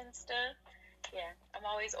me on Insta. Yeah, I'm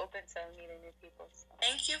always open to meeting new people. So.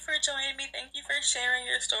 Thank you for joining me. Thank you for sharing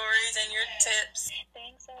your stories and your tips.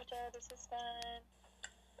 Thanks, Soja. This was fun.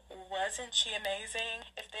 Wasn't she amazing?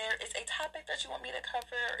 If there is a topic that you want me to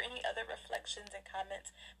cover or any other reflections and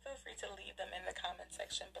comments, feel free to leave them in the comment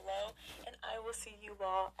section below. And I will see you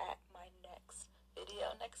all at my next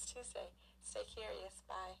video next Tuesday. Stay curious.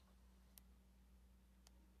 Bye.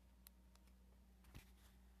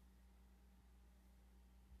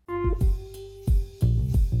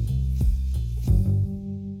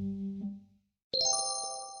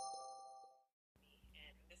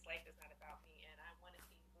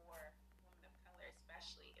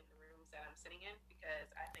 Sitting in, because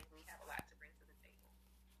I think we have a lot to bring to the table.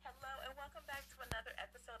 Hello and welcome back to another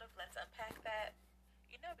episode of Let's Unpack That.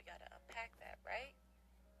 You know we gotta unpack that, right?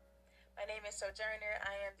 My name is Sojourner.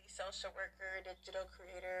 I am the social worker, digital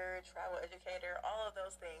creator, travel educator, all of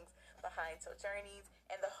those things behind Sojourn.ie,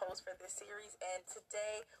 and the host for this series. And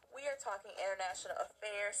today we are talking international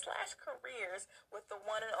affairs / careers with the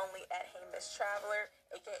one and only @Miss Traveler,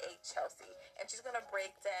 aka Chelsea. And she's gonna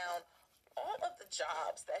break down all of the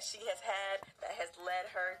jobs that she has had that has led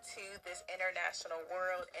her to this international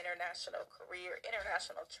world, international career,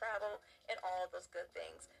 international travel, and all of those good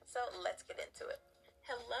things. So let's get into it.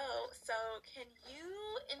 Hello. So can you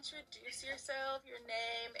introduce yourself, your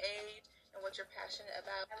name, age, and what you're passionate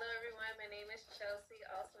about? Hello, everyone. My name is Chelsea,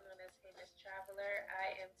 also known as Hey Miss Traveler.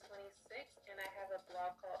 I am 26, and I have a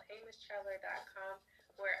blog called HeyMissTraveler.com,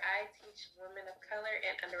 where I teach women of color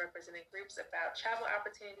and underrepresented groups about travel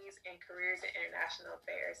opportunities and careers in international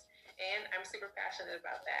affairs. And I'm super passionate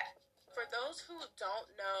about that. For those who don't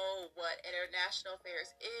know what international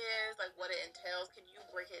affairs is, like what it entails, can you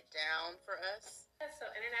break it down for us? So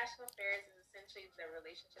international affairs is essentially the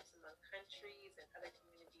relationships among countries and other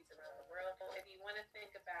communities around the world. So if you want to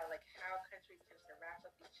think about like how countries interact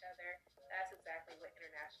with each other, that's exactly what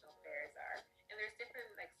international affairs are. And there's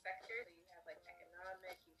different like sectors. So you have like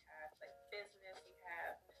economic, you have like business, you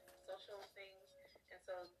have social things, and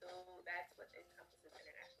so that's what encompasses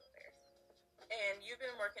international affairs. And you've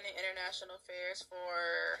been working in international affairs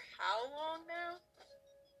for how long now?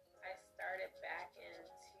 I started back in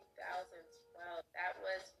 2012. That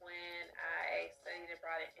was when I studied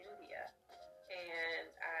abroad in India. And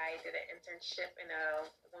I did an internship in a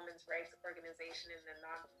women's rights organization in a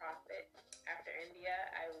nonprofit. After India,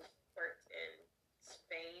 I worked in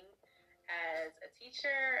Spain as a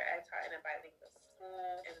teacher. I taught in a bilingual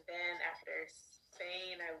school. And then after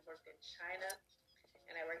Spain, I worked in China.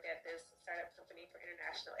 And I worked at this startup company for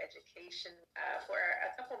international education for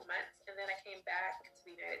a couple months. And then I came back to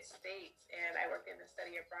the United States and I worked in the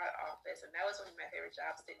study abroad office. And that was one of my favorite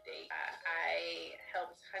jobs to date. I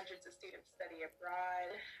helped hundreds of students study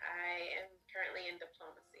abroad. I am currently in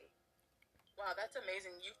diplomacy. Wow, that's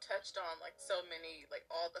amazing. You've touched on like so many, like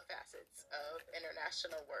all the facets of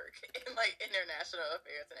international work in like international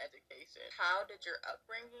affairs and education. How did your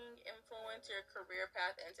upbringing influence your career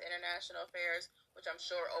path into international affairs, which I'm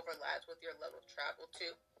sure overlaps with your level of travel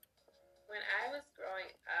too? When I was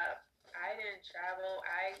growing up, I didn't travel.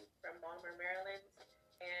 I'm from Baltimore, Maryland.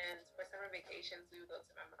 And for summer vacations, we would go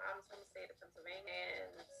to my mom's home state of Pennsylvania.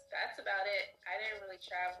 And that's about it. I didn't really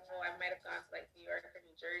travel. I might have gone to like New York or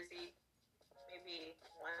New Jersey maybe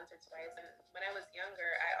once or twice. And when I was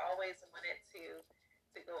younger, I always wanted to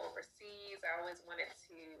to go overseas. I always wanted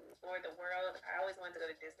to explore the world. I always wanted to go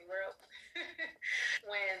to Disney World.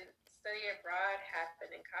 When study abroad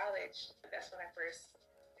happened in college, that's when I first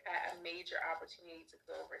had a major opportunity to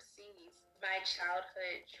go overseas. My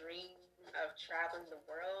childhood dream of traveling the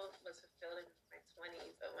world was fulfilled in my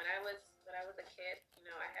 20s. But when I was a kid,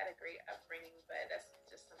 I had a great upbringing, but that's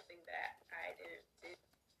just something that I didn't do.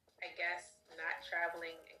 I guess not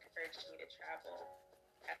traveling encouraged me to travel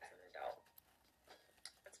as an adult.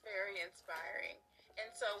 It's very inspiring.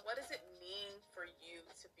 And so, what does it mean for you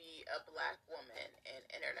to be a Black woman in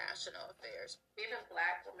international affairs? Being a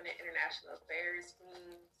Black woman in international affairs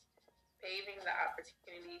means paving the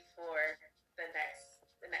opportunity for the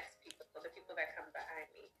next people, the people that come behind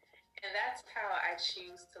me. And that's how I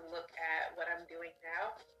choose to look at what I'm doing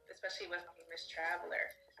now, especially with Famous Traveler.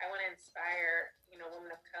 I want to inspire,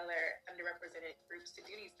 women of color, underrepresented groups to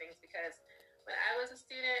do these things, because when I was a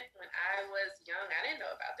student, when I was young, I didn't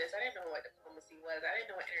know about this. I didn't know what diplomacy was. I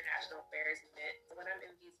didn't know what international affairs meant. When I'm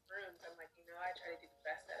in these rooms, I'm like, I try to do the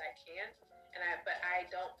best that I can, but I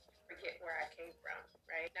don't forget where I came from,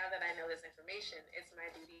 right? Now that I know this information, it's my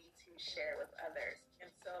duty to share with others.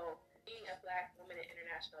 And so being a Black woman in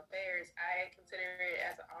international affairs, I consider it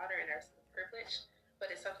as an honor and as a privilege,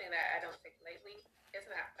 but it's something that I don't take lightly. It's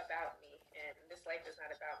not about me, and this life is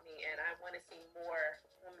not about me, and I want to see more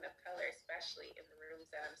women of color, especially in the rooms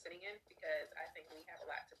that I'm sitting in, because I think we have a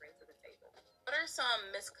lot to bring to the table. What are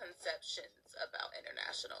some misconceptions about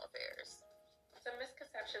international affairs? Some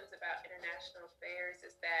misconceptions about international affairs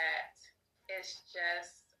is that it's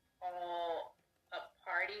just all a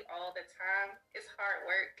party all the time. It's hard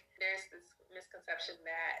work. There's this misconception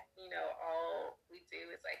that, all we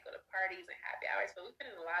do is like go to parties and happy hours, but we put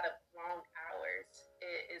in a lot of long hours.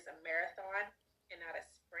 It is a marathon and not a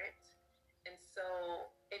sprint. And so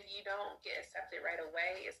if you don't get accepted right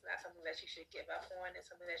away, it's not something that you should give up on. It's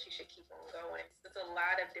something that you should keep on going. There's a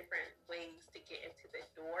lot of different ways to get into the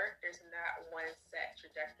door. There's not one set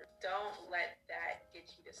trajectory. Don't let that get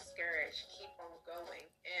you discouraged. Keep on going.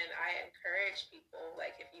 And I encourage people,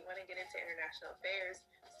 like, if you want to get into international affairs,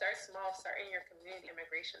 start small, start in your community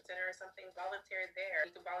immigration center or something, volunteer there.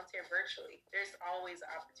 You can volunteer virtually. There's always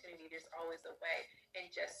opportunity. There's always a way, and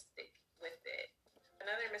just stick with it.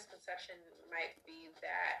 Another misconception might be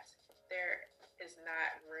that there is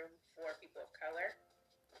not room for people of color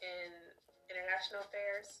in international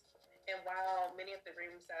affairs. And while many of the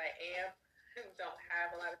rooms that I am don't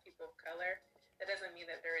have a lot of people of color, that doesn't mean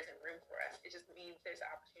that there isn't room for us. It just means there's an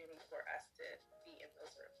opportunity for us to be in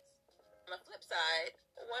those rooms. On the flip side,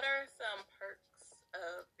 what are some perks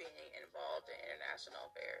of being involved in international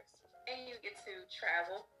affairs? And you get to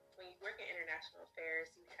travel. When you work in international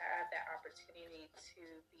affairs, you have that opportunity to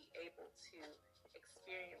be able to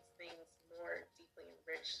experience things more deeply and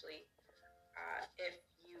richly if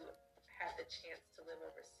you have the chance to live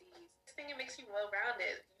overseas. I think it makes you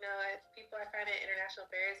well-rounded. People I find in international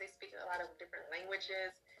affairs, they speak a lot of different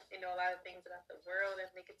languages. They know a lot of things about the world,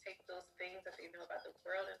 and they can take those things that they know about the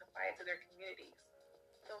world and apply it to their communities.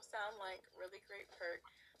 Those sound like really great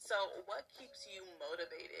perks. So what keeps you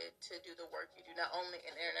motivated to do the work you do, not only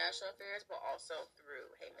in international affairs, but also through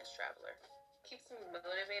Hey Miss Traveler? What keeps me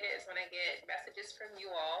motivated is when I get messages from you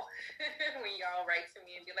all, when y'all write to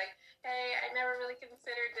me and be like, hey, I never really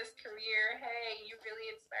considered this career. Hey, you really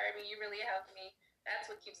inspired me. You really helped me. That's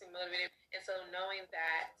what keeps me motivated. And so knowing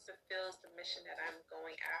that fulfills the mission that I'm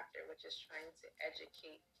going after, which is trying to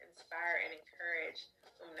educate, inspire, and encourage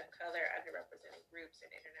women of color, underrepresented groups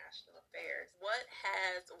in international affairs. What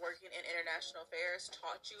has working in international affairs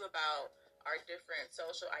taught you about our different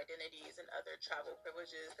social identities and other travel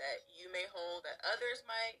privileges that you may hold that others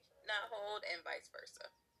might not hold, and vice versa?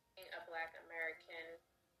 Being a Black American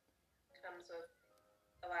comes with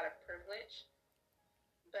a lot of privilege,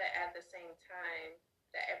 but at the same time,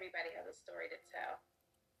 that everybody has a story to tell.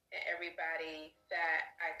 And everybody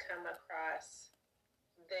that I come across,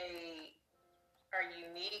 they are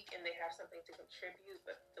unique and they have something to contribute,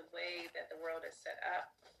 but the way that the world is set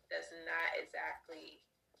up does not exactly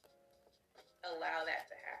allow that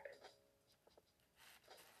to happen.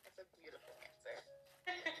 That's a beautiful answer.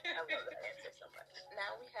 I love that answer so much.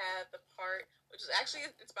 Now we have the part, which was actually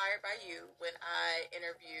inspired by you when I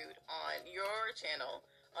interviewed on your channel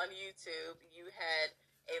on YouTube. You had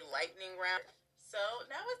a lightning round. So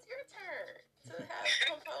now it's your turn to have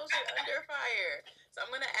composure under fire. So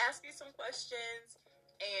I'm going to ask you some questions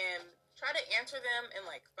and try to answer them in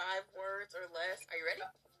like 5 words or less. Are you ready?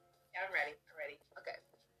 Yeah, I'm ready. Okay.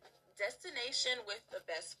 Destination with the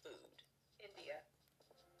best food. India.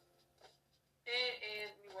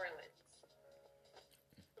 And New Orleans.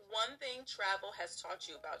 One thing travel has taught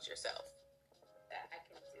you about yourself. That I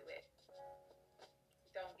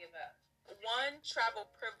Don't give up. One travel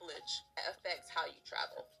privilege that affects how you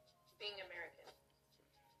travel. Being American.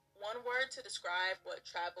 One word to describe what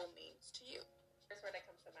travel means to you. First word that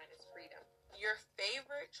comes to mind is freedom. Your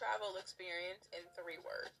favorite travel experience in 3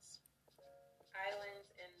 words.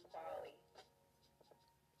 Islands in Bali.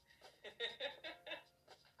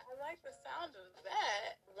 I like the sound of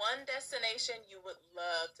that. One destination you would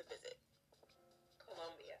love to visit.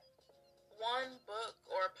 Colombia. One book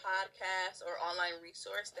or podcast or online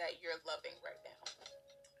resource that you're loving right now.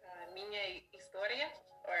 Minha Historia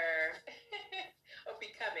or or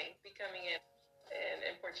Becoming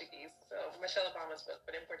in Portuguese. So Michelle Obama's book,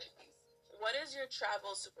 but in Portuguese. What is your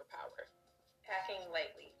travel superpower? Packing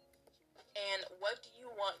lightly. And what do you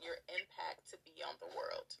want your impact to be on the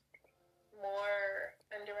world? More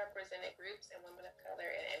underrepresented groups and women of color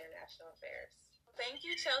in international affairs. Thank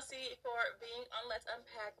you, Chelsea, for being on Let's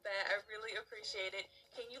Unpack That. I really appreciate it.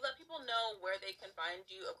 Can you let people know where they can find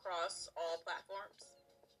you across all platforms?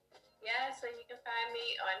 Yeah, so you can find me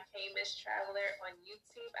on Hey Miss Traveler on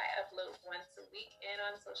YouTube. I upload once a week, and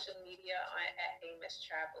on social media at Hey Miss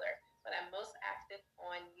Traveler. But I'm most active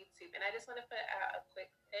on YouTube. And I just want to put out a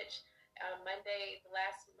quick pitch. Monday, the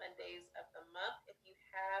last Mondays of the month, if you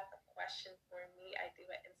have a question for me, I do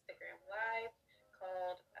an Instagram Live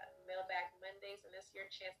called Mailbag Mondays, and this is your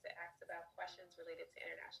chance to ask about questions related to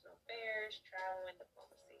international affairs, travel, and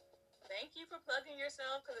diplomacy. Thank you for plugging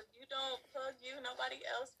yourself, because if you don't plug you, nobody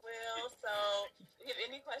else will. So if you have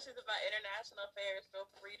any questions about international affairs, feel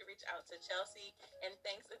free to reach out to Chelsea. And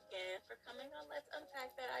thanks again for coming on Let's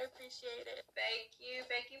Unpack That. I appreciate it. Thank you.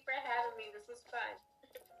 Thank you for having me. This was fun.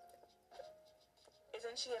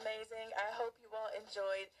 Isn't she amazing? I hope you all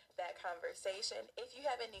enjoyed that conversation. If you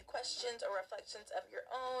have any questions or reflections of your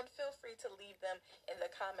own, feel free to leave them in the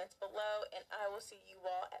comments below, and I will see you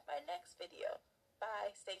all at my next video.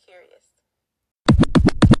 Bye. Stay curious.